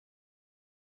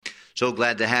So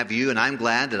glad to have you, and I'm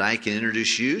glad that I can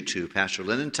introduce you to Pastor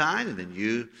Linentine, and then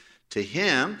you to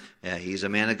him. He's a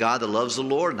man of God that loves the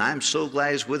Lord, and I'm so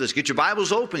glad he's with us. Get your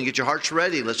Bibles open, get your hearts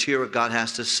ready. Let's hear what God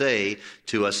has to say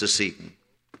to us this evening.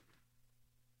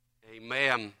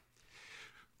 Amen.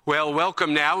 Well,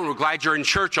 welcome now, and we're glad you're in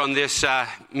church on this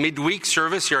midweek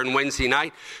service here on Wednesday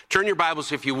night. Turn your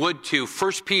Bibles, if you would, to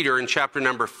 1 Peter in chapter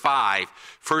number 5.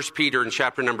 1 Peter in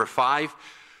chapter number 5.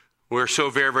 We're so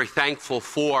very, very thankful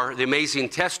for the amazing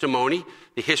testimony,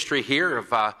 the history here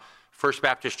of First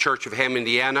Baptist Church of Ham,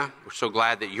 Indiana. We're so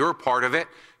glad that you're a part of it,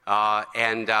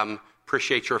 and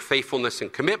appreciate your faithfulness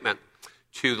and commitment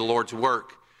to the Lord's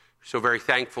work. So very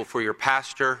thankful for your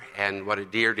pastor, and what a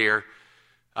dear, dear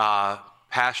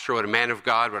pastor, what a man of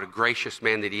God, what a gracious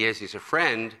man that he is. He's a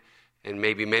friend, and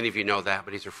maybe many of you know that,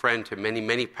 but he's a friend to many,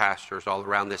 many pastors all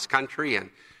around this country and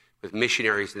with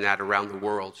missionaries and that around the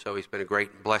world. So he's been a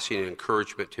great blessing and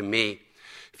encouragement to me.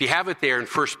 If you have it there in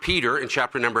 1 Peter in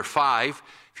chapter number 5,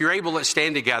 if you're able, let's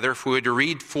stand together. If we were to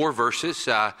read 4 verses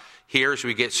here as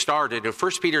we get started. In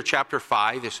 1 Peter chapter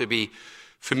 5, this would be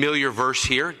familiar verse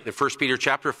here. In 1 Peter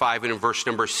chapter 5 and in verse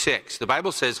number 6. The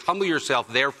Bible says, "Humble yourself,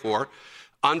 therefore,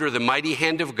 under the mighty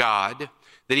hand of God,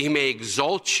 that he may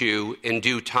exalt you in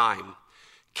due time,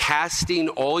 casting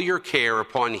all your care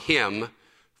upon him,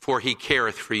 for he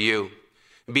careth for you.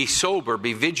 Be sober,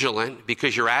 be vigilant,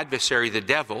 because your adversary, the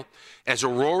devil, as a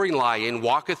roaring lion,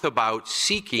 walketh about,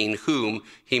 seeking whom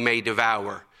he may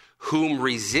devour, whom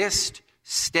resist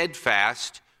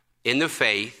steadfast in the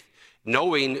faith,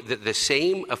 knowing that the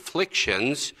same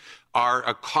afflictions are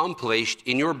accomplished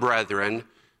in your brethren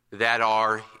that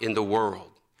are in the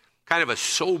world." Kind of a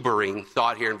sobering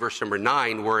thought here in verse number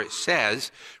 9, where it says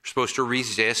we're supposed to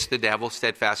resist the devil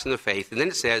steadfast in the faith. And then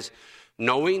it says,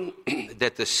 knowing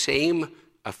that the same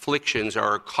afflictions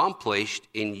are accomplished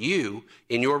in you,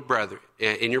 in your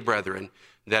brethren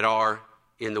that are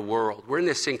in the world. We're in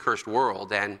this sin-cursed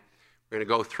world, and we're going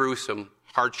to go through some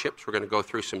hardships. We're going to go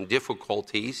through some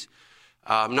difficulties,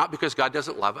 not because God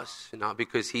doesn't love us, not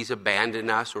because he's abandoned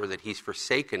us or that he's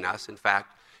forsaken us. In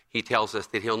fact, he tells us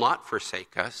that he'll not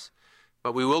forsake us.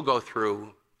 But we will go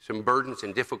through some burdens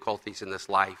and difficulties in this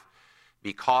life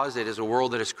because it is a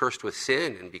world that is cursed with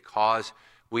sin, and because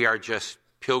we are just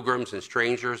pilgrims and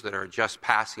strangers that are just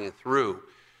passing through.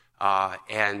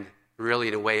 And really,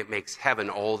 in a way, it makes heaven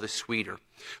all the sweeter.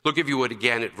 Look, if you would,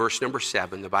 again at verse number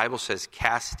 7. The Bible says,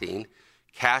 casting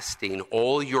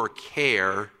all your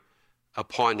care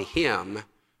upon him,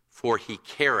 for he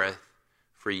careth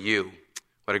for you.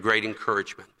 What a great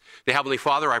encouragement. The Heavenly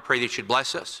Father, I pray that you'd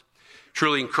bless us.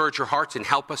 Truly encourage your hearts and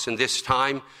help us in this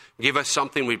time. Give us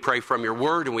something we pray from your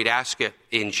word, and we'd ask it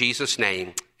in Jesus'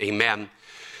 name. Amen.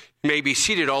 You may be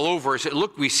seated all over.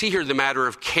 Look, we see here the matter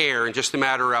of care and just the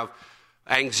matter of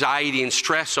anxiety and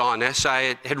stress on us.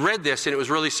 I had read this, and it was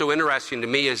really so interesting to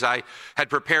me as I had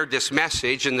prepared this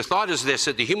message. And the thought is this,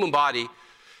 that the human body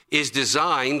is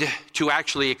designed to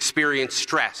actually experience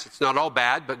stress. It's not all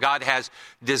bad, but God has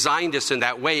designed us in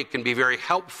that way. It can be very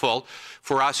helpful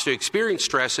for us to experience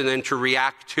stress and then to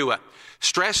react to it.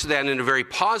 Stress then, in a very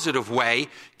positive way,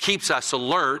 keeps us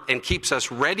alert and keeps us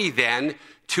ready then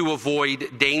to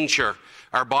avoid danger.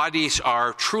 Our bodies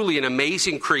are truly an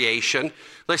amazing creation.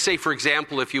 Let's say, for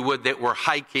example, if you would, that we're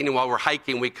hiking, and while we're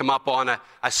hiking, we come up on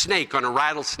a snake, on a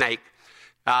rattlesnake.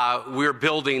 We were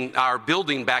building our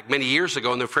building back many years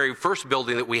ago, in the very first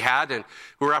building that we had, and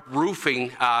we were up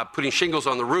roofing, putting shingles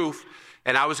on the roof,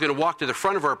 and I was going to walk to the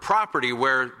front of our property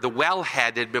where the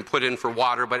wellhead had been put in for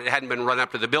water, but it hadn't been run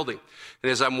up to the building.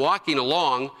 And as I'm walking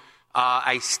along,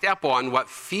 I step on what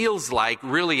feels like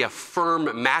really a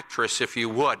firm mattress, if you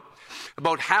would.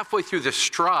 About halfway through the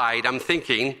stride, I'm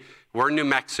thinking, we're in New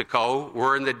Mexico,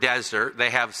 we're in the desert, they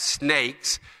have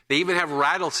snakes, they even have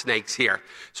rattlesnakes here.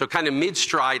 So kind of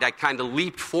mid-stride, I kind of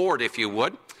leaped forward, if you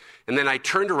would, and then I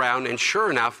turned around, and sure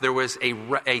enough, there was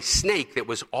a snake that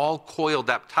was all coiled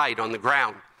up tight on the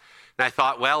ground. And I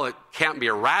thought, well, it can't be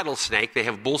a rattlesnake. They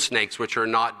have bull snakes, which are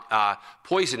not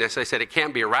poisonous. I said, it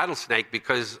can't be a rattlesnake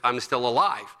because I'm still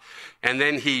alive. And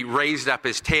then he raised up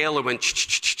his tail and went,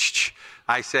 ch-ch-ch-ch-ch.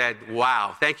 I said,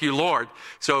 wow, thank you, Lord.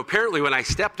 So apparently when I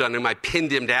stepped on him, I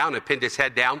pinned him down. I pinned his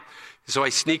head down. So I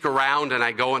sneak around and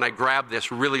I go and I grab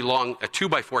this really long, a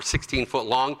 2x4, 16-foot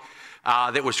long,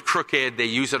 that was crooked. They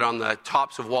use it on the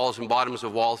tops of walls and bottoms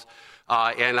of walls.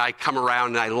 and I come around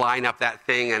and I line up that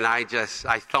thing and I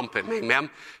thump it, amen,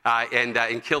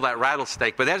 and kill that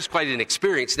rattlesnake. But that is quite an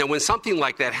experience. Now, when something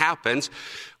like that happens,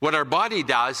 what our body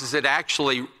does is it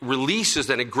actually releases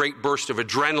then a great burst of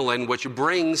adrenaline, which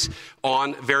brings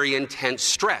on very intense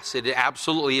stress. It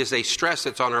absolutely is a stress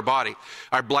that's on our body.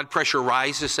 Our blood pressure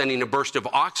rises, sending a burst of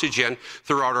oxygen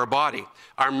throughout our body.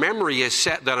 Our memory is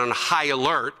set then on high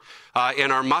alert,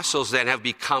 and our muscles then have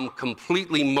become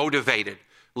completely motivated.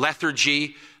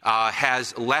 Lethargy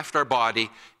has left our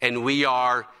body, and we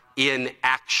are in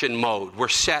action mode. We're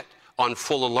set on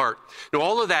full alert. Now,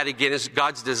 all of that, again, is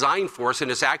God's design for us, and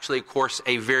it's actually, of course,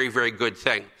 a very, very good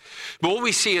thing. But what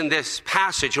we see in this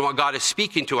passage and what God is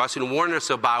speaking to us and warning us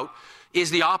about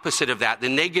is the opposite of that, the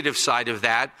negative side of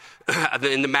that,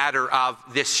 in the matter of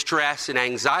this stress and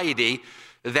anxiety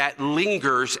that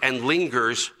lingers and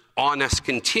lingers on us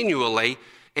continually,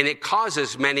 and it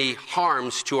causes many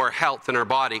harms to our health and our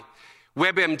body.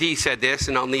 WebMD said this,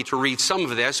 and I'll need to read some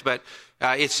of this, but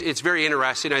it's very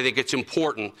interesting. I think it's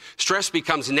important. Stress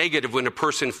becomes negative when a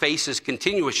person faces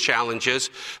continuous challenges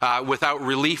without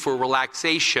relief or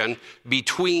relaxation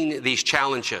between these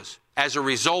challenges. As a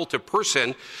result, a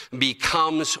person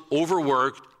becomes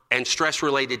overworked and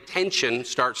stress-related tension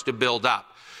starts to build up.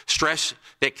 Stress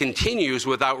that continues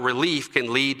without relief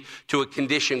can lead to a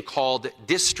condition called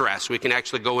distress. We can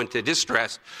actually go into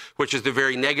distress, which is the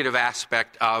very negative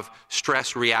aspect of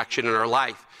stress reaction in our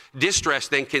life. Distress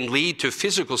then can lead to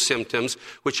physical symptoms,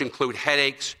 which include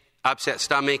headaches, upset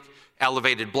stomach,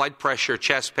 elevated blood pressure,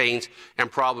 chest pains,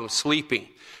 and problems sleeping.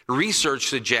 Research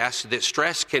suggests that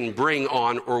stress can bring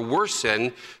on or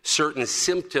worsen certain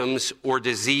symptoms or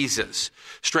diseases.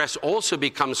 Stress also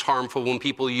becomes harmful when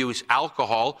people use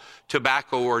alcohol,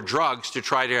 tobacco, or drugs to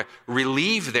try to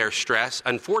relieve their stress.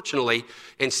 Unfortunately,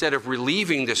 instead of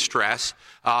relieving the stress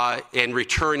and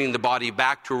returning the body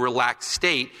back to a relaxed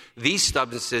state, these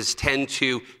substances tend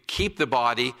to keep the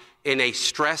body in a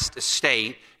stressed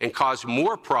state and cause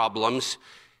more problems.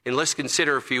 And let's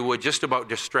consider, if you would, just about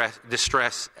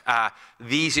distress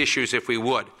these issues, if we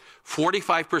would.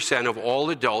 45% of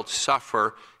all adults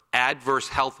suffer adverse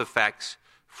health effects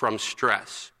from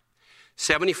stress.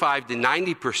 75 to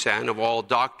 90% of all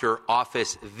doctor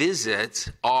office visits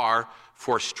are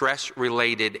for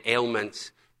stress-related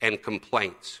ailments and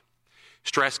complaints.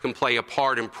 Stress can play a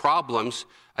part in problems,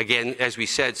 again, as we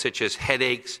said, such as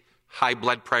headaches, high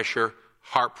blood pressure,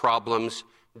 heart problems,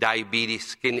 diabetes,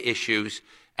 skin issues,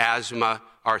 asthma,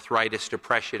 arthritis,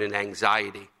 depression, and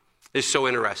anxiety. This is so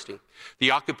interesting.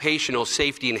 The Occupational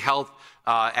Safety and Health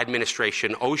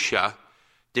Administration, OSHA,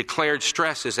 declared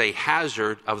stress as a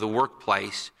hazard of the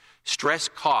workplace. Stress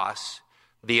costs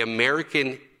the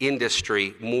American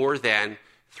industry more than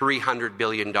 $300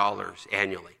 billion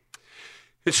annually.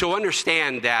 And so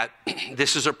understand that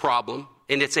this is a problem,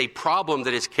 and it's a problem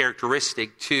that is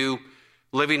characteristic to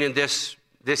living in this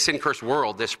sin-cursed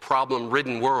world, this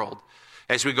problem-ridden world.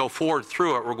 As we go forward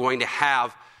through it, we're going to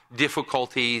have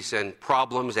difficulties and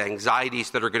problems,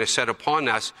 anxieties that are going to set upon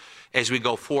us as we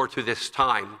go forward through this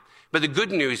time. But the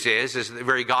good news is the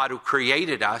very God who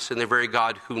created us and the very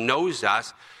God who knows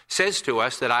us says to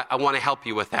us that I want to help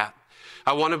you with that.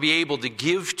 I want to be able to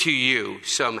give to you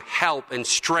some help and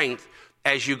strength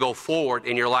as you go forward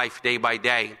in your life day by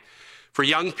day. For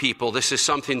young people, this is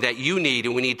something that you need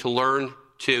and we need to learn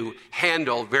to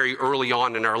handle very early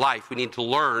on in our life. We need to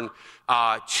learn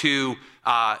to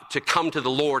come to the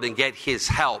Lord and get His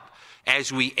help.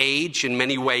 As we age, in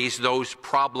many ways, those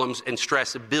problems and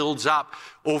stress builds up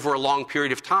over a long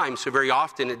period of time. So very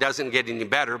often it doesn't get any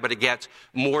better, but it gets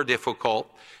more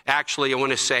difficult. Actually, I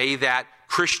want to say that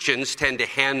Christians tend to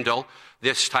handle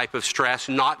this type of stress,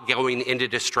 not going into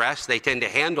distress. They tend to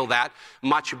handle that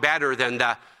much better than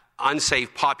the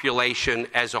unsaved population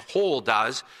as a whole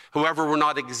does. However, we're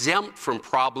not exempt from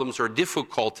problems or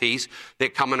difficulties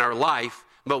that come in our life,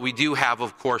 but we do have,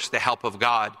 of course, the help of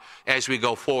God as we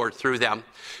go forward through them.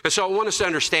 And so I want us to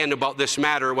understand about this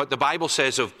matter what the Bible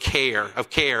says of care.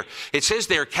 It says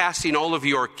there, casting all of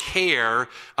your care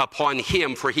upon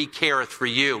Him, for He careth for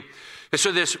you. And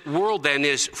so this world then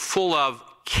is full of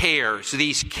cares.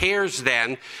 These cares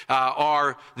then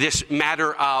are this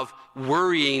matter of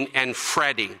worrying and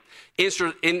fretting.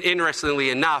 Interestingly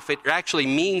enough, it actually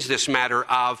means this matter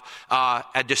of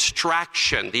a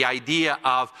distraction, the idea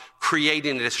of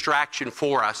creating a distraction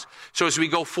for us. So as we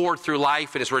go forward through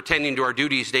life and as we're attending to our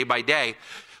duties day by day,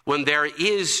 when there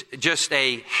is just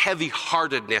a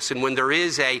heavy-heartedness and when there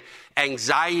is a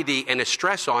anxiety and a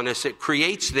stress on us, it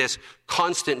creates this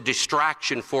constant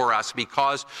distraction for us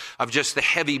because of just the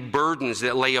heavy burdens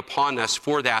that lay upon us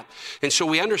for that. And so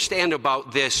we understand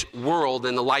about this world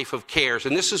and the life of cares.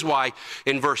 And this is why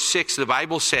in verse 6, the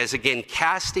Bible says, again,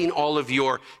 casting all of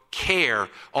your care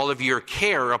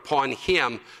upon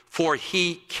him, for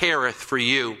he careth for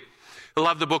you. I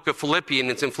love the book of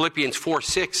Philippians. It's in Philippians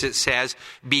 4:6. It says,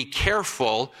 be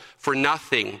careful for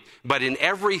nothing, but in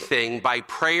everything by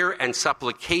prayer and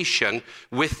supplication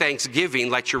with thanksgiving,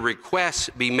 let your requests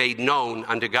be made known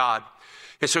unto God.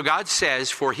 And so God says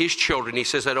for his children, he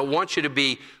says, I don't want you to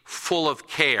be full of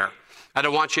care. I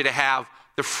don't want you to have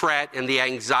the fret and the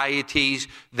anxieties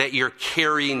that you're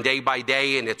carrying day by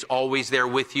day, and it's always there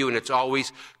with you, and it's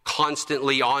always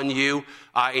constantly on you,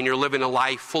 and you're living a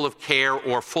life full of care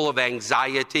or full of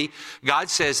anxiety. God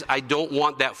says, I don't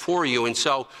want that for you. And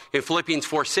so in Philippians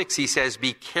 4:6, he says,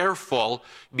 be careful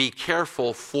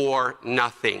for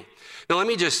nothing. Now, let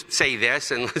me just say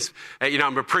this, and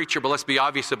I'm a preacher, but let's be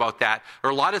obvious about that. There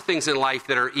are a lot of things in life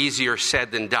that are easier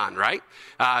said than done, right?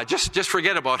 Just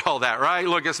forget about all that, right?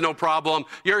 Look, it's no problem.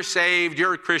 You're saved.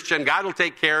 You're a Christian. God will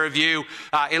take care of you.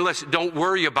 And listen, don't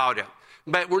worry about it.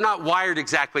 But we're not wired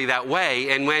exactly that way.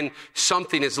 And when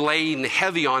something is laying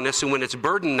heavy on us and when it's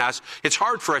burdening us, it's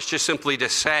hard for us just simply to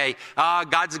say,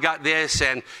 God's got this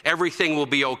and everything will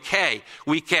be okay.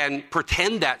 We can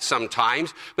pretend that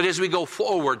sometimes, but as we go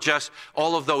forward, just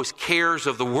all of those cares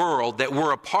of the world that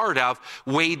we're a part of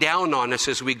weigh down on us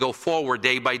as we go forward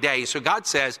day by day. So God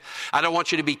says, I don't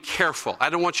want you to be careful.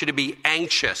 I don't want you to be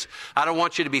anxious. I don't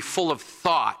want you to be full of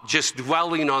thought, just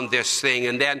dwelling on this thing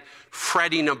and then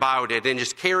fretting about it and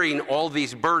just carrying all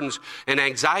these burdens and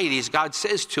anxieties. God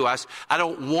says to us, I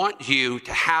don't want you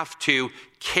to have to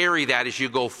carry that as you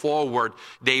go forward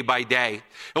day by day.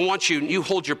 And once you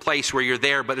hold your place where you're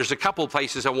there, but there's a couple of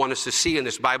places I want us to see in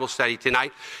this Bible study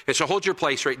tonight. And so hold your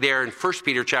place right there in 1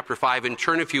 Peter chapter 5 and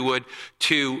turn, if you would,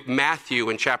 to Matthew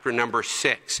in chapter number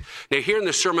 6. Now here in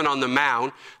the Sermon on the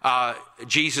Mount,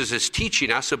 Jesus is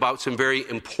teaching us about some very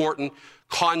important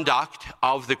conduct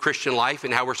of the Christian life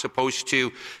and how we're supposed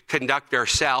to conduct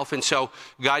ourselves. And so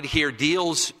God here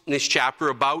deals in this chapter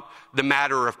about the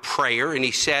matter of prayer. And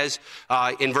he says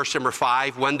in verse number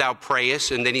 5, when thou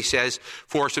prayest, and then he says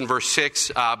for us in verse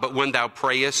 6, but when thou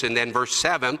prayest, and then verse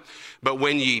 7, but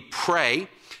when ye pray.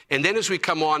 And then as we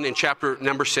come on in chapter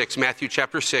number 6, Matthew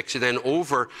chapter 6, and then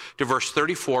over to verse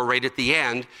 34 right at the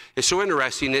end, it's so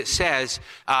interesting. It says,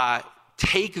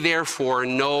 take therefore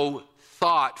no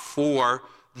thought for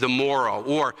the morrow,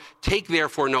 or take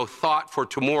therefore no thought for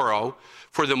tomorrow,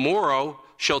 for the morrow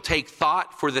shall take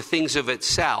thought for the things of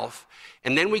itself.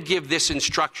 And then we give this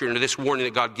instruction or this warning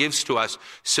that God gives to us,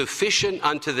 sufficient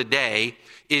unto the day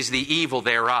is the evil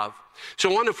thereof. So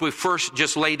I wonder if we first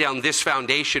just lay down this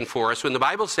foundation for us. When the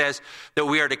Bible says that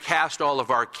we are to cast all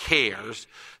of our cares,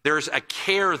 there's a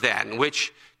care then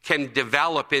which can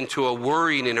develop into a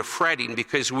worrying and a fretting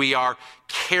because we are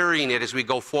carrying it as we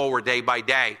go forward day by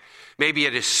day. Maybe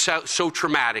it is so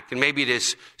traumatic, and maybe it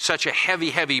is such a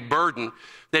heavy burden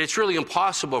that it's really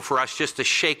impossible for us just to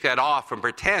shake that off and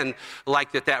pretend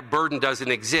like that burden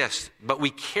doesn't exist. But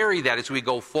we carry that as we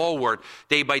go forward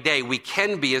day by day. We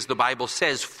can be, as the Bible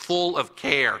says, full of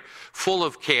care,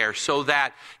 so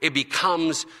that it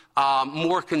becomes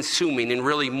more consuming and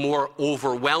really more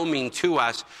overwhelming to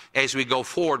us as we go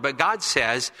forward. But God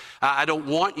says, I don't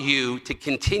want you to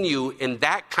continue in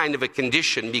that kind of a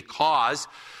condition because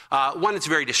one, it's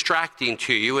very distracting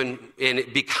to you and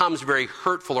it becomes very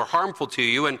hurtful or harmful to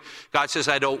you. And God says,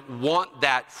 I don't want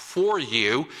that for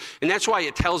you. And that's why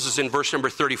it tells us in verse number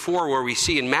 34, where we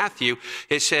see in Matthew,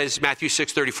 it says, Matthew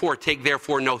 6:34, take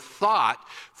therefore no thought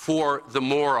for the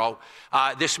morrow.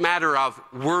 This matter of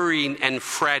worrying and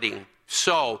fretting.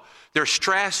 So there's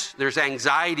stress, there's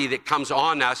anxiety that comes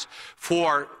on us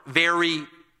for very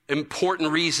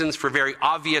important reasons, for very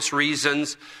obvious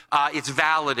reasons. It's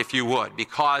valid, if you would,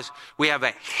 because we have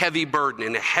a heavy burden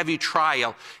and a heavy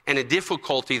trial and a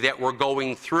difficulty that we're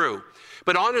going through.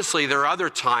 But honestly, there are other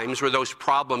times where those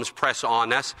problems press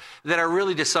on us that are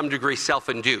really to some degree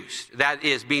self-induced. That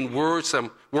is, being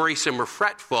worrisome or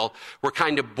fretful, we're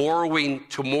kind of borrowing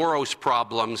tomorrow's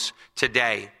problems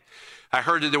today. I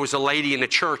heard that there was a lady in the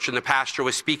church and the pastor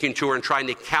was speaking to her and trying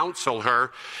to counsel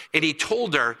her. And he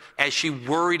told her, as she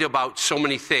worried about so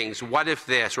many things, what if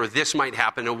this or this might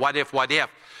happen, and what if,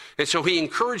 And so he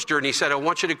encouraged her and he said, I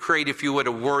want you to create, if you would,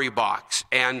 a worry box.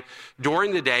 And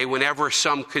during the day, whenever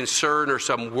some concern or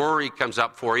some worry comes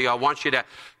up for you, I want you to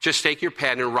just take your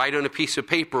pen and write on a piece of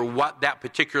paper what that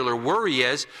particular worry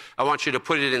is. I want you to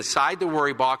put it inside the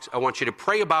worry box. I want you to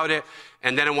pray about it.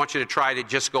 And then I want you to try to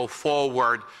just go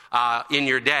forward in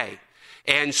your day.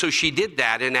 And so she did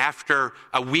that, and after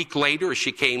a week later,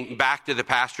 she came back to the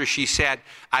pastor. She said,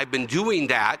 I've been doing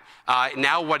that.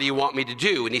 Now what do you want me to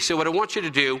do? And he said, what I want you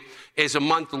to do is a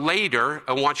month later,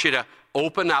 I want you to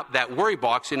open up that worry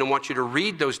box, and I want you to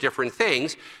read those different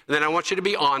things. And then I want you to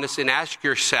be honest and ask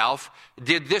yourself,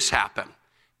 did this happen?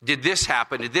 Did this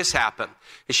happen? Did this happen?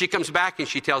 And she comes back and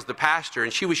she tells the pastor,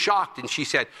 and she was shocked, and she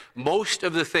said, most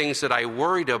of the things that I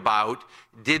worried about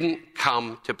didn't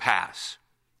come to pass.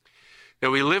 Now,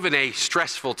 we live in a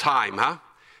stressful time, huh?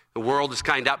 The world is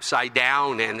kind of upside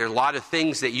down, and there are a lot of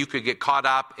things that you could get caught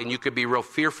up and you could be real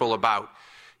fearful about.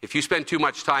 If you spend too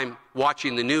much time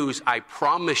watching the news, I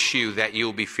promise you that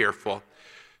you'll be fearful.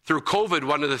 Through COVID,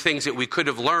 one of the things that we could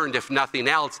have learned, if nothing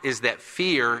else, is that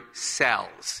fear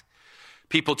sells.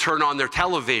 People turn on their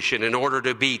television in order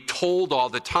to be told all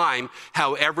the time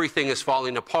how everything is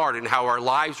falling apart and how our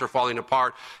lives are falling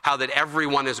apart, how that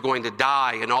everyone is going to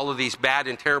die, and all of these bad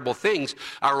and terrible things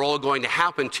are all going to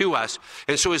happen to us.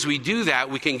 And so as we do that,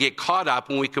 we can get caught up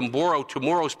and we can borrow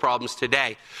tomorrow's problems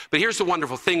today. But here's the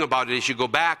wonderful thing about it. As you go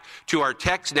back to our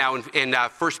text now in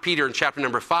 1 Peter in chapter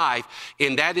number 5,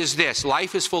 and that is this: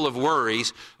 life is full of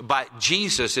worries, but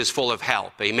Jesus is full of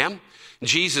help. Amen?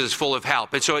 Jesus is full of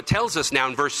help. And so it tells us now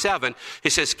in verse 7,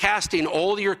 it says, casting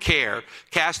all your care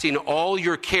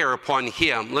upon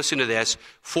him. Listen to this.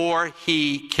 For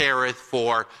he careth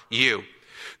for you.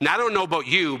 Now, I don't know about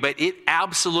you, but it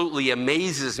absolutely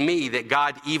amazes me that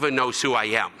God even knows who I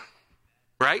am.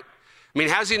 Right? I mean,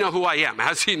 how does he know who I am? How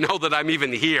does he know that I'm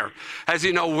even here? How does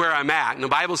he know where I'm at? And the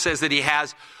Bible says that he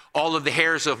has all of the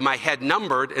hairs of my head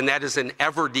numbered, and that is an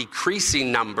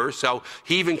ever-decreasing number. So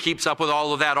he even keeps up with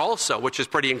all of that also, which is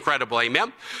pretty incredible,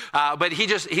 amen? But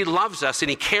he loves us, and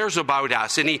he cares about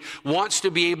us, and he wants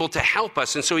to be able to help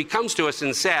us. And so he comes to us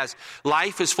and says,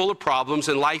 life is full of problems,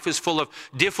 and life is full of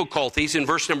difficulties. In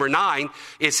verse number 9,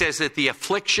 it says that the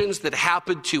afflictions that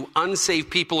happen to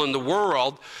unsaved people in the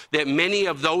world, that many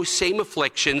of those same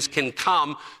afflictions can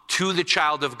come to the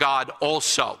child of God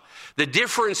also. The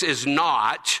difference is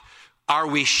not, are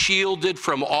we shielded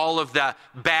from all of the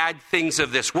bad things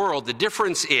of this world? The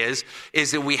difference is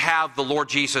that we have the Lord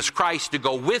Jesus Christ to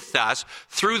go with us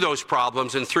through those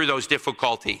problems and through those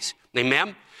difficulties.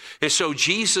 Amen? And so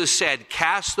Jesus said,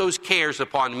 cast those cares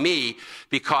upon me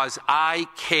because I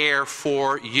care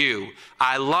for you.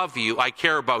 I love you. I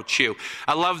care about you.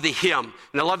 I love the hymn.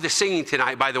 And I love the singing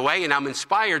tonight, by the way. And I'm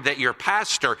inspired that your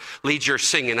pastor leads your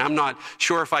singing. I'm not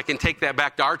sure if I can take that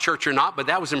back to our church or not, but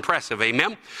that was impressive.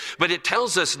 Amen? But it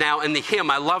tells us now in the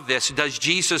hymn, I love this, does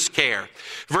Jesus care?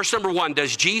 Verse number 1,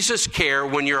 does Jesus care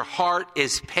when your heart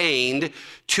is pained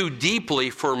too deeply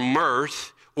for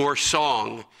mirth or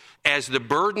song? As the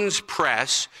burdens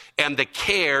press and the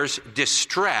cares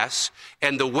distress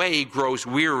and the way grows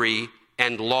weary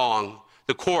and long.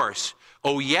 The chorus,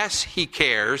 oh yes, he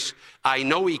cares. I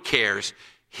know he cares.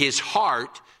 His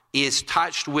heart is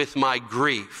touched with my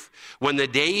grief. When the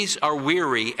days are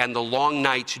weary and the long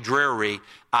nights dreary,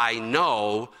 I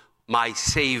know my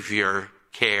Savior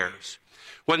cares.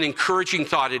 What an encouraging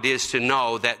thought it is to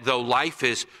know that though life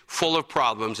is full of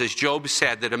problems, as Job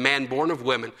said, that a man born of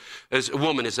woman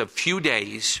is of few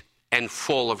days and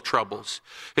full of troubles.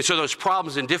 And so those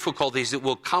problems and difficulties that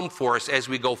will come for us as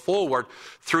we go forward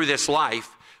through this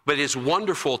life, but it's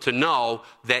wonderful to know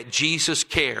that Jesus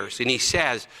cares. And he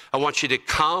says, I want you to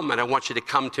come, and I want you to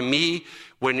come to me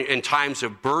when in times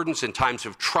of burdens, in times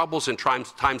of troubles, in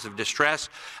times of distress.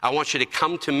 I want you to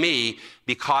come to me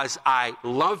because I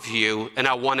love you and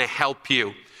I want to help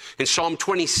you. In Psalm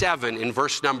 27, in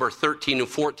verse number 13 and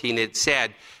 14, it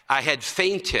said, I had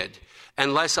fainted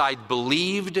unless I'd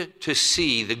believed to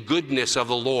see the goodness of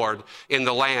the Lord in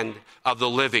the land of the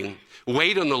living.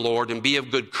 Wait on the Lord and be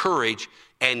of good courage,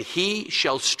 and he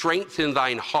shall strengthen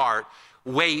thine heart.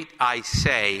 Wait, I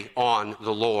say, on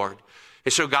the Lord.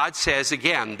 And so God says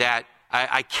again that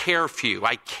I care for you.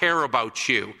 I care about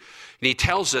you. And he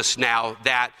tells us now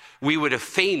that we would have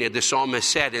fainted, the psalmist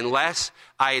said, unless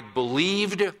I had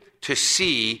believed to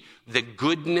see the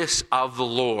goodness of the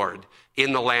Lord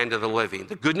in the land of the living.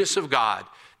 The goodness of God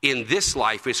in this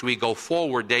life as we go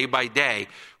forward day by day,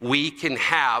 we can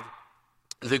have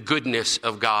the goodness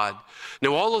of God.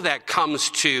 Now, all of that comes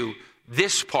to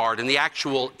this part and the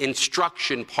actual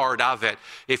instruction part of it,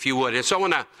 if you would. And so I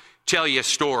want to tell you a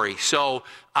story. So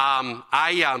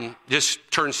I just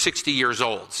turned 60 years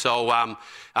old. So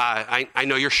I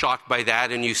know you're shocked by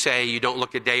that, and you say you don't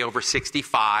look a day over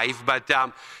 65, but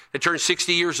I turned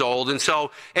 60 years old. And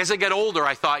so as I got older,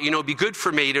 I thought, it'd be good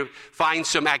for me to find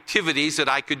some activities that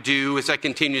I could do as I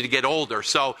continue to get older.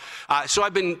 So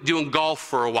I've been doing golf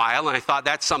for a while, and I thought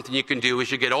that's something you can do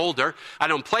as you get older. I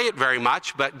don't play it very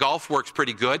much, but golf works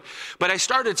pretty good. But I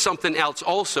started something else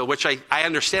also, which I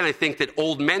understand, I think that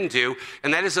old men do,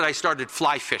 and that is that I started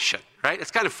fly fishing. Right?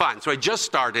 It's kind of fun. So I just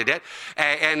started it,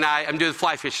 and I'm doing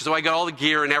fly fishing. So I got all the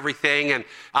gear and everything, and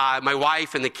my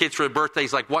wife and the kids for their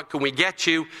birthdays like, what can we get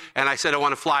you? And I said, I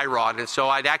want a fly rod. And so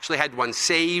I'd actually had one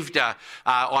saved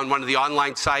on one of the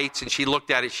online sites, and she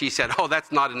looked at it. She said, oh,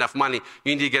 that's not enough money.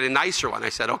 You need to get a nicer one. I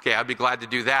said, okay, I'd be glad to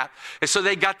do that. And so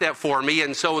they got that for me.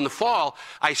 And so in the fall,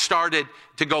 I started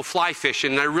to go fly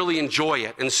fishing, and I really enjoy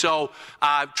it. And so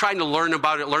trying to learn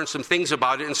about it, learn some things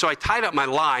about it. And so I tied up my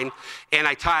line, and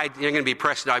you're going to be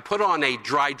impressed now, I put on a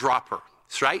dry dropper.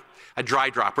 That's right, a dry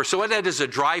dropper. So what that is, a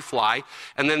dry fly,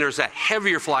 and then there's a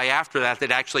heavier fly after that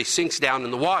actually sinks down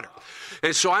in the water.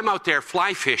 And so I'm out there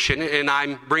fly fishing, and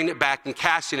I'm bringing it back and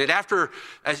casting it. After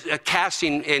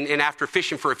casting and after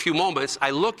fishing for a few moments,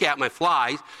 I look at my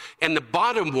flies, and the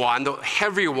bottom one, the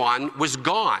heavier one, was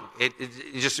gone. It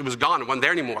was gone. It wasn't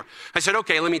there anymore. I said,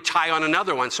 okay, let me tie on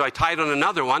another one. So I tied on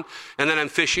another one, and then I'm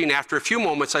fishing. After a few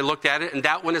moments, I looked at it, and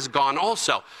that one is gone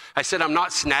also. I said, I'm not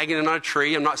snagging it on a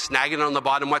tree. I'm not snagging it on the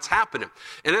bottom. What's happening?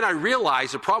 And then I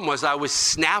realized the problem was I was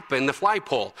snapping the fly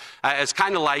pole. It's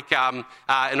kind of like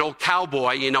an old cowboy,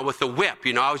 with the whip.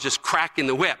 I was just cracking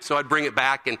the whip. So I'd bring it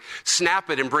back and snap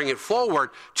it and bring it forward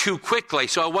too quickly.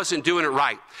 So I wasn't doing it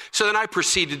right. So then I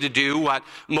proceeded to do what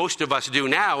most of us do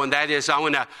now, and that is I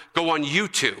want to go on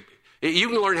YouTube. You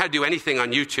can learn how to do anything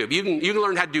on YouTube. You can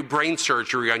learn how to do brain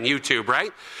surgery on YouTube,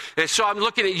 right? And so I'm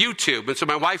looking at YouTube, and so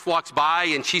my wife walks by,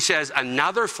 and she says,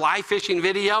 another fly fishing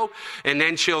video? And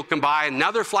then she'll come by,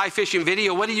 another fly fishing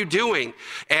video? What are you doing?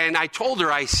 And I told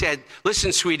her, I said,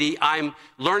 listen, sweetie, I'm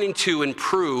learning to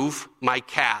improve my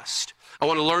cast. I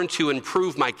want to learn to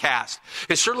improve my cast.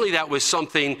 And certainly that was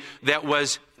something that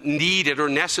was needed or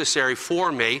necessary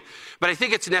for me, but I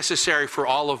think it's necessary for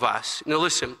all of us. Now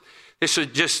listen, this is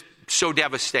just so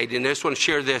devastating. I just want to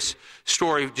share this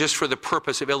story just for the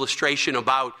purpose of illustration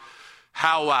about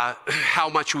how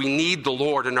much we need the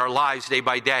Lord in our lives day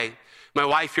by day. My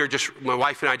wife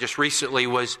and I just recently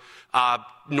was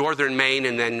northern Maine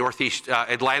and then northeast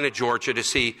Atlanta, Georgia, to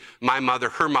see my mother,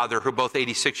 her mother, who are both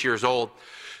 86 years old.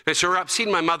 And so we're up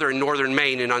seeing my mother in northern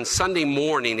Maine, and on Sunday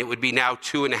morning, it would be now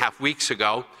 2.5 weeks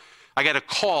ago, I got a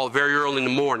call very early in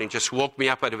the morning, just woke me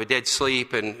up out of a dead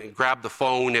sleep and grabbed the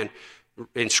phone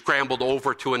and scrambled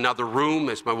over to another room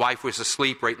as my wife was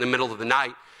asleep right in the middle of the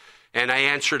night. And I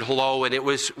answered hello, and it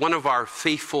was one of our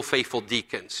faithful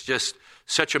deacons, just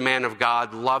such a man of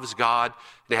God, loves God,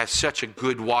 and has such a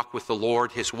good walk with the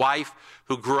Lord. His wife,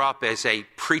 who grew up as a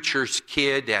preacher's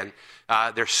kid, and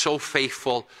they're so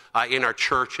faithful in our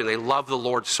church, and they love the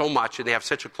Lord so much, and they have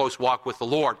such a close walk with the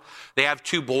Lord. They have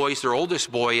 2 boys. Their oldest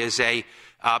boy is a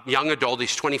young adult.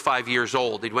 He's 25 years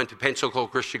old. He went to Pensacola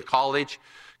Christian College,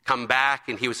 come back,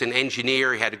 and he was an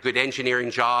engineer. He had a good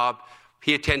engineering job.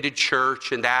 He attended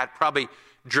church and that, probably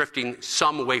drifting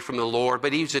some away from the Lord,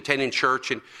 but he was attending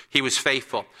church and he was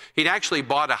faithful. He'd actually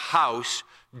bought a house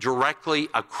directly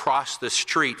across the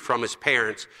street from his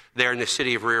parents there in the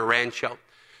city of Rio Rancho.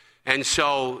 And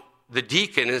so the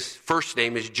deacon, his first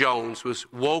name is Jones,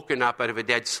 was woken up out of a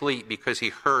dead sleep because he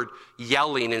heard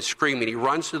yelling and screaming. He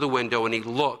runs to the window and he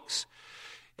looks.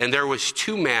 And there was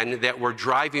 2 men that were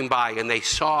driving by, and they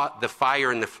saw the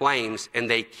fire and the flames, and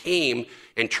they came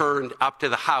and turned up to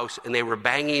the house, and they were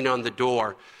banging on the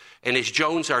door. And as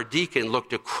Jones, our deacon,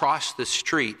 looked across the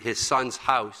street, his son's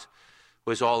house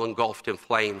was all engulfed in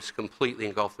flames, completely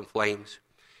engulfed in flames.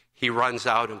 He runs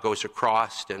out and goes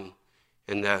across, and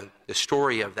the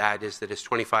story of that is that his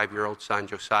 25-year-old son,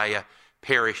 Josiah,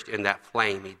 perished in that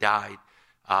flame. He died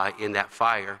in that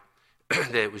fire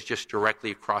that was just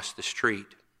directly across the street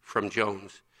from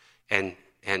Jones and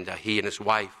he and his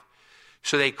wife.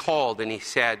 So they called, and he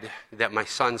said that my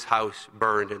son's house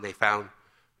burned, and they found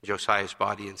Josiah's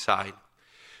body inside.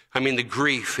 I mean, the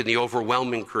grief and the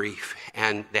overwhelming grief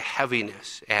and the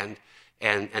heaviness and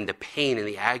the pain and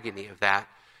the agony of that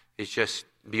is just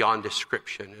beyond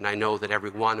description. And I know that every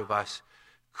one of us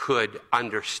could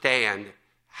understand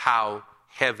how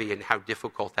heavy and how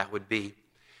difficult that would be.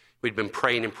 We'd been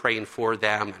praying for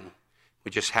them, and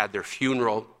we just had their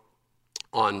funeral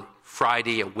on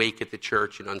Friday, a wake at the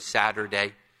church, and on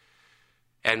Saturday,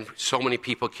 And so many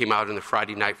people came out on the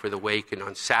Friday night for the wake, and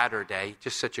on Saturday,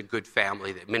 just such a good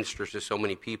family that ministers to so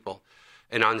many people.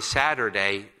 And on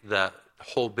Saturday, the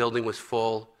whole building was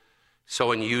full,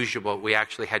 so unusual. We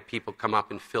actually had people come up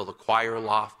and fill the choir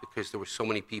loft because there were so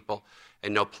many people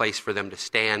and no place for them to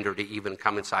stand or to even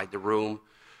come inside the room.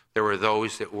 There were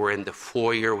those that were in the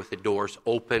foyer with the doors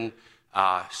open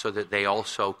so that they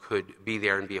also could be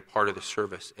there and be a part of the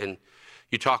service. And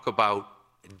you talk about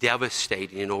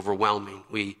devastating and overwhelming.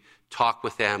 We talked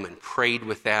with them and prayed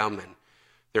with them, and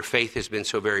their faith has been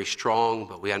so very strong,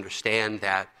 but we understand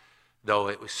that though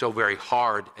it was so very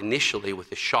hard initially with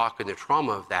the shock and the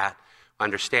trauma of that,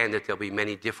 understand that there'll be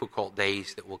many difficult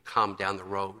days that will come down the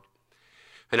road.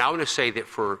 And I want to say that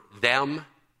for them,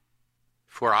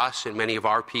 for us and many of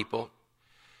our people,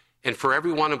 and for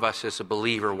every one of us as a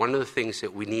believer, one of the things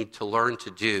that we need to learn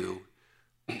to do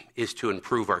is to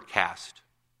improve our cast.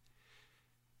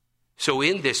 So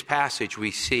in this passage, we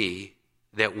see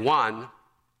that one,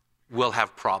 we'll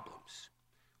have problems.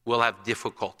 We'll have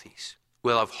difficulties.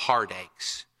 We'll have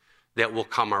heartaches that will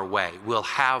come our way. We'll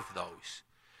have those.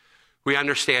 We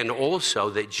understand also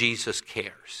that Jesus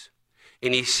cares.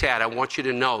 And he said, I want you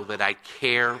to know that I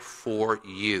care for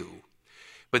you.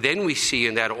 But then we see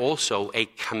in that also a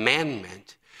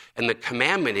commandment. And the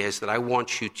commandment is that I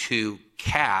want you to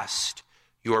cast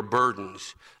your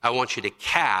burdens. I want you to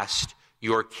cast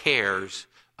your cares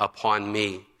upon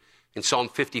me. In Psalm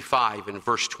 55 and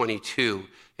verse 22,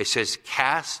 it says,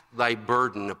 cast thy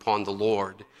burden upon the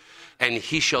Lord, and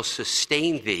he shall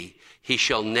sustain thee. He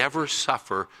shall never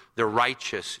suffer the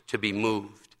righteous to be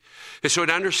moved. And so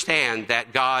to understand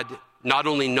that God not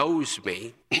only knows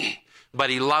me,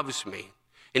 but he loves me,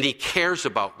 and he cares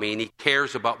about me, and he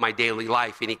cares about my daily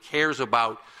life, and he cares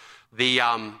about the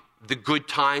good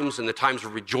times and the times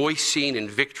of rejoicing and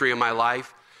victory in my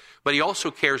life. But he also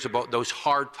cares about those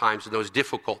hard times and those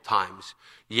difficult times.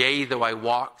 Yea, though I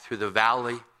walk through the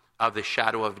valley of the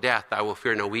shadow of death, I will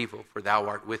fear no evil, for thou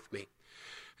art with me.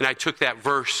 And I took that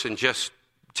verse and just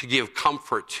to give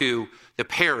comfort to the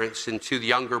parents and to the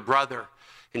younger brother,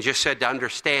 and just said to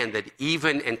understand that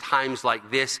even in times like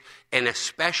this, and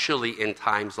especially in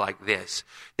times like this,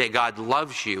 that God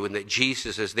loves you and that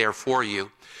Jesus is there for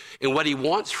you. And what he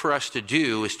wants for us to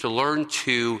do is to learn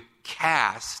to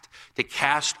cast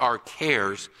our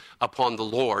cares upon the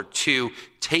Lord, to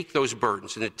take those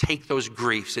burdens and to take those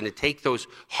griefs and to take those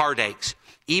heartaches,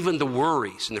 even the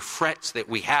worries and the frets that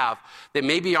we have that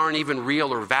maybe aren't even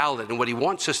real or valid. And what he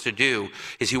wants us to do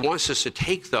is he wants us to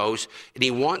take those and he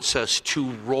wants us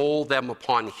to roll them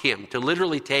upon him, to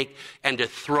literally take and to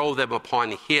throw them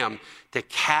upon him, to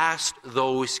cast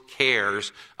those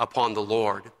cares upon the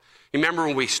Lord. Remember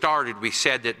when we started, we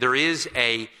said that there is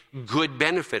a good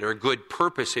benefit or a good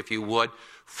purpose, if you would,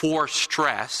 for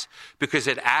stress, because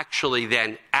it actually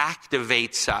then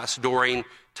activates us during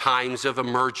times of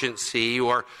emergency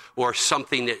or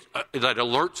something that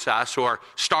alerts us or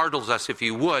startles us, if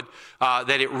you would,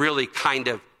 that it really kind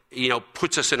of,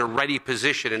 puts us in a ready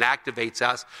position and activates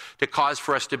us to cause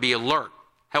for us to be alert.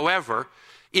 However,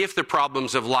 if the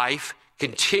problems of life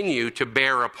continue to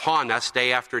bear upon us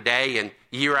day after day and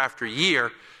year after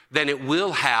year, then it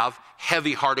will have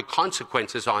heavy-hearted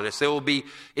consequences on us. It'll be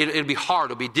hard,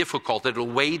 it'll be difficult, it'll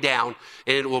weigh down,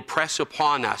 and it will press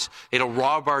upon us. It'll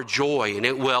rob our joy, and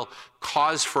it will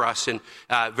cause for us and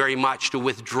very much to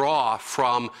withdraw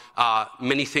from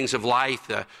many things of life,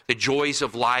 the joys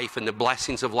of life and the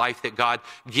blessings of life that God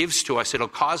gives to us. It'll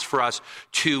cause for us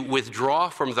to withdraw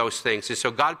from those things. And so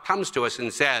God comes to us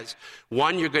and says,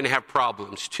 one, you're going to have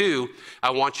problems. Two, I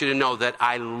want you to know that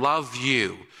I love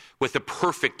you with a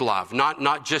perfect love,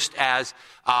 not just as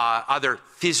other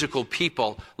physical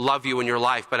people love you in your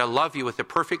life, but I love you with a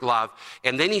perfect love.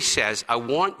 And then he says, I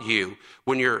want you,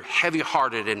 when you're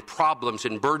heavy-hearted and problems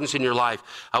and burdens in your life,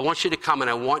 I want you to come and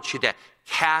I want you to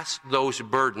cast those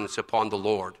burdens upon the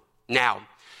Lord. Now,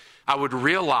 I would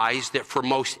realize that for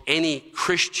most any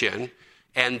Christian,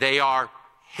 and they are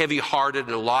heavy-hearted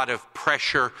and a lot of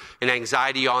pressure and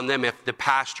anxiety on them, if the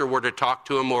pastor were to talk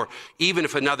to them, or even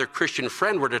if another Christian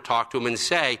friend were to talk to them and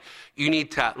say, you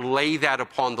need to lay that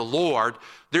upon the Lord,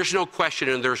 there's no question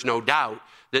and there's no doubt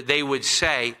that they would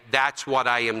say, that's what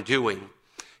I am doing.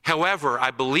 However,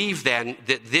 I believe then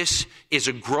that this is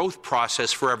a growth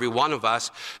process for every one of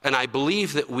us, and I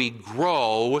believe that we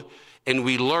grow and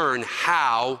we learn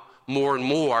how more and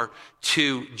more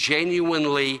to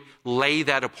genuinely lay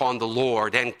that upon the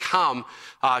Lord and come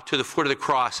to the foot of the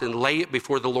cross and lay it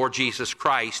before the Lord Jesus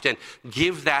Christ and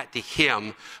give that to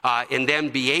him and then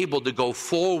be able to go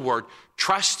forward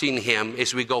trusting him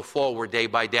as we go forward day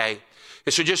by day.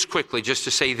 And so just quickly, just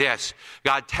to say this,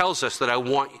 God tells us that I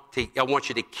want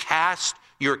you to cast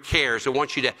your cares. I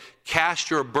want you to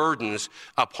cast your burdens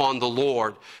upon the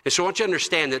Lord. And so I want you to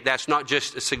understand that that's not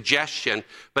just a suggestion,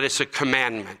 but it's a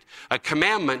commandment. A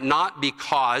commandment not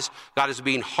because God is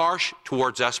being harsh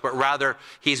towards us, but rather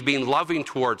he's being loving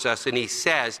towards us. And he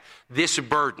says, this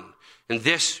burden and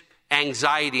this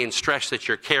anxiety and stress that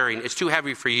you're carrying, it's too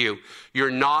heavy for you. You're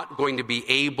not going to be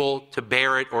able to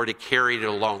bear it or to carry it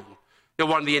alone. Now,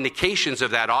 one of the indications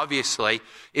of that, obviously,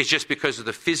 is just because of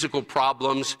the physical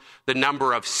problems, the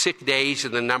number of sick days,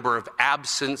 and the number of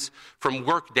absence from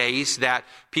work days that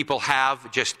people have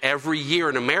just every year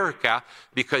in America,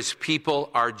 because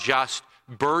people are just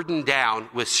burdened down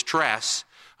with stress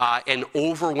and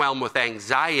overwhelmed with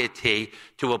anxiety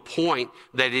to a point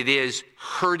that it is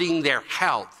hurting their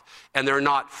health. And they're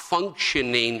not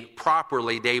functioning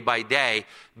properly day by day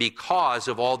because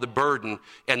of all the burden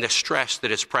and the stress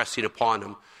that is pressing upon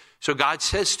them. So God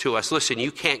says to us, listen,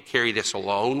 you can't carry this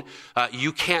alone.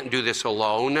 You can't do this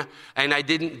alone. And I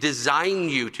didn't design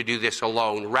you to do this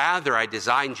alone. Rather, I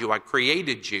designed you, I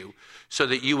created you so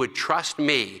that you would trust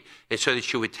me and so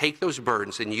that you would take those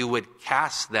burdens and you would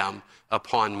cast them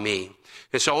upon me.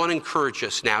 And so I want to encourage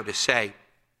us now to say,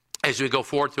 as we go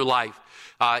forward through life,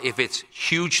 if it's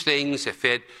huge things, if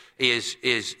it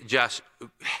is just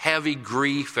heavy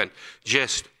grief and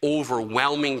just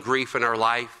overwhelming grief in our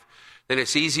life, then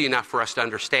it's easy enough for us to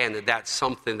understand that that's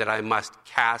something that I must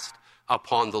cast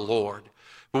upon the Lord.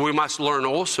 But we must learn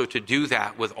also to do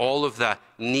that with all of the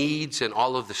needs and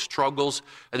all of the struggles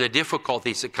and the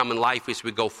difficulties that come in life as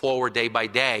we go forward day by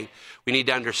day. We need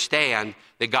to understand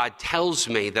that God tells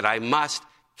me that I must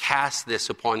cast this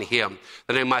upon him,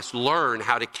 that I must learn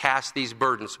how to cast these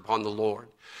burdens upon the Lord.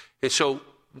 And so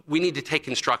we need to take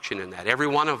instruction in that. Every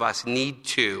one of us need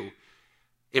to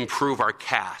improve our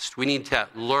cast. We need to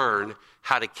learn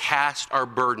how to cast our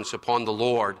burdens upon the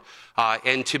Lord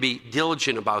and to be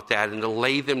diligent about that and to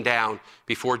lay them down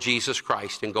before Jesus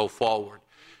Christ and go forward.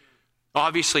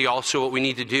 Obviously, also what we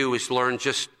need to do is learn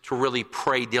just to really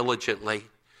pray diligently.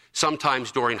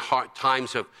 Sometimes during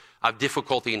times of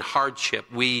difficulty and hardship,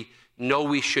 we know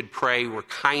we should pray, we're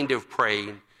kind of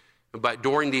praying, but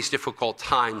during these difficult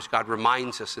times, God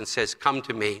reminds us and says, come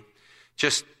to me,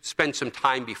 just spend some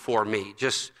time before me,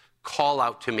 just call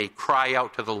out to me, cry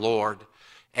out to the Lord,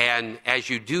 and as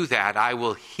you do that, I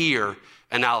will hear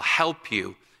and I'll help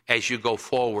you as you go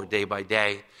forward day by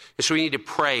day. And so we need to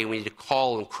pray, we need to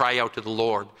call and cry out to the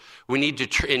Lord. We need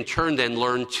to, in turn, then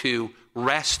learn to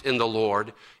rest in the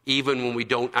Lord, even when we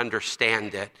don't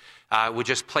understand it. We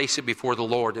just place it before the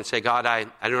Lord and say, God, I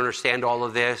don't understand all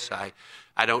of this.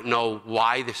 I don't know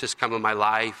why this has come in my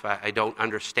life. I don't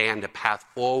understand the path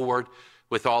forward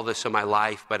with all this in my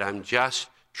life, but I'm just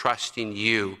trusting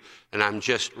you, and I'm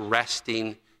just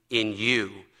resting in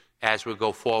you as we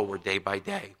go forward day by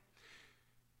day.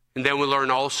 And then we learn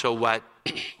also what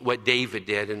David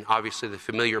did, and obviously the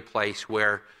familiar place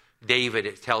where David,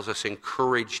 it tells us,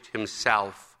 encouraged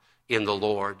himself in the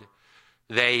Lord.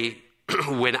 They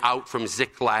went out from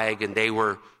Ziklag, and they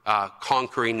were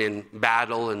conquering in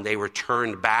battle, and they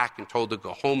returned back and told to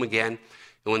go home again.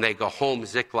 And when they go home,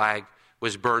 Ziklag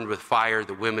was burned with fire.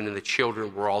 The women and the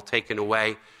children were all taken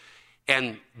away.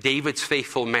 And David's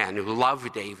faithful men who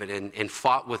loved David and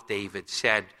fought with David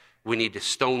said, we need to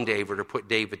stone David or put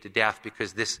David to death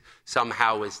because this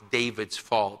somehow is David's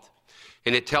fault.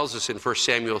 And it tells us in 1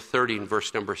 Samuel 30 and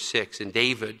verse number 6, and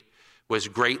David was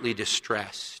greatly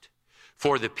distressed,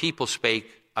 for the people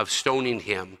spake of stoning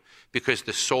him, because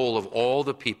the soul of all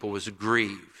the people was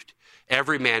grieved,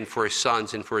 every man for his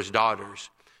sons and for his daughters.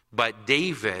 But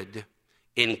David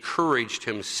encouraged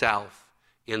himself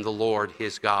in the Lord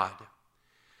his God.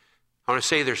 I want to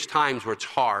say there's times where it's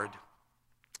hard.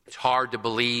 It's hard to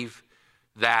believe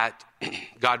that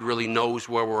God really knows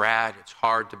where we're at. It's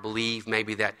hard to believe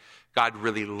maybe that God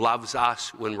really loves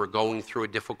us when we're going through a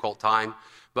difficult time.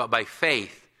 But by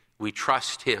faith, we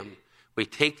trust him. We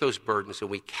take those burdens and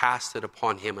we cast it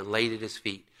upon him and lay it at his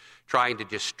feet, trying to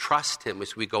just trust him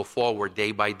as we go forward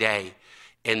day by day.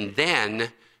 And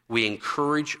then we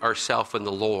encourage ourselves in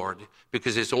the Lord,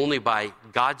 because it's only by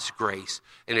God's grace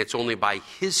and it's only by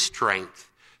his strength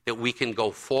that we can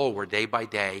go forward day by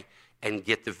day and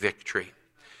get the victory.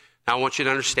 Now, I want you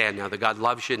to understand now that God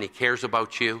loves you and he cares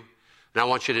about you. And I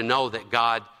want you to know that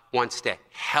God wants to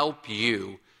help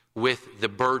you with the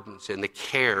burdens and the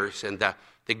cares and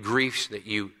the griefs that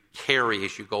you carry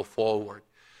as you go forward.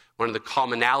 One of the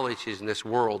commonalities in this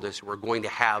world is we're going to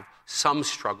have some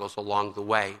struggles along the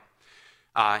way.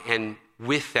 And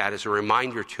with that is a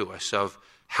reminder to us of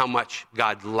how much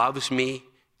God loves me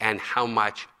and how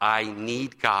much I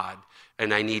need God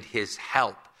and I need his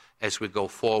help as we go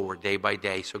forward day by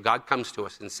day. So God comes to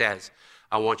us and says,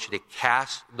 I want you to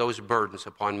cast those burdens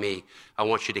upon me. I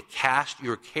want you to cast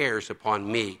your cares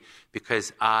upon me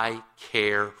because I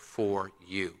care for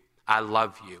you. I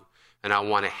love you, and I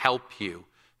want to help you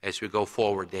as we go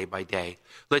forward day by day.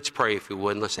 Let's pray, if we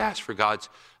would. Let's ask for God's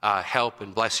help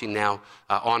and blessing now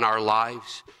on our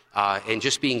lives. And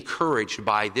just be encouraged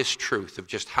by this truth of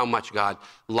just how much God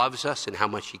loves us and how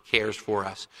much he cares for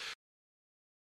us.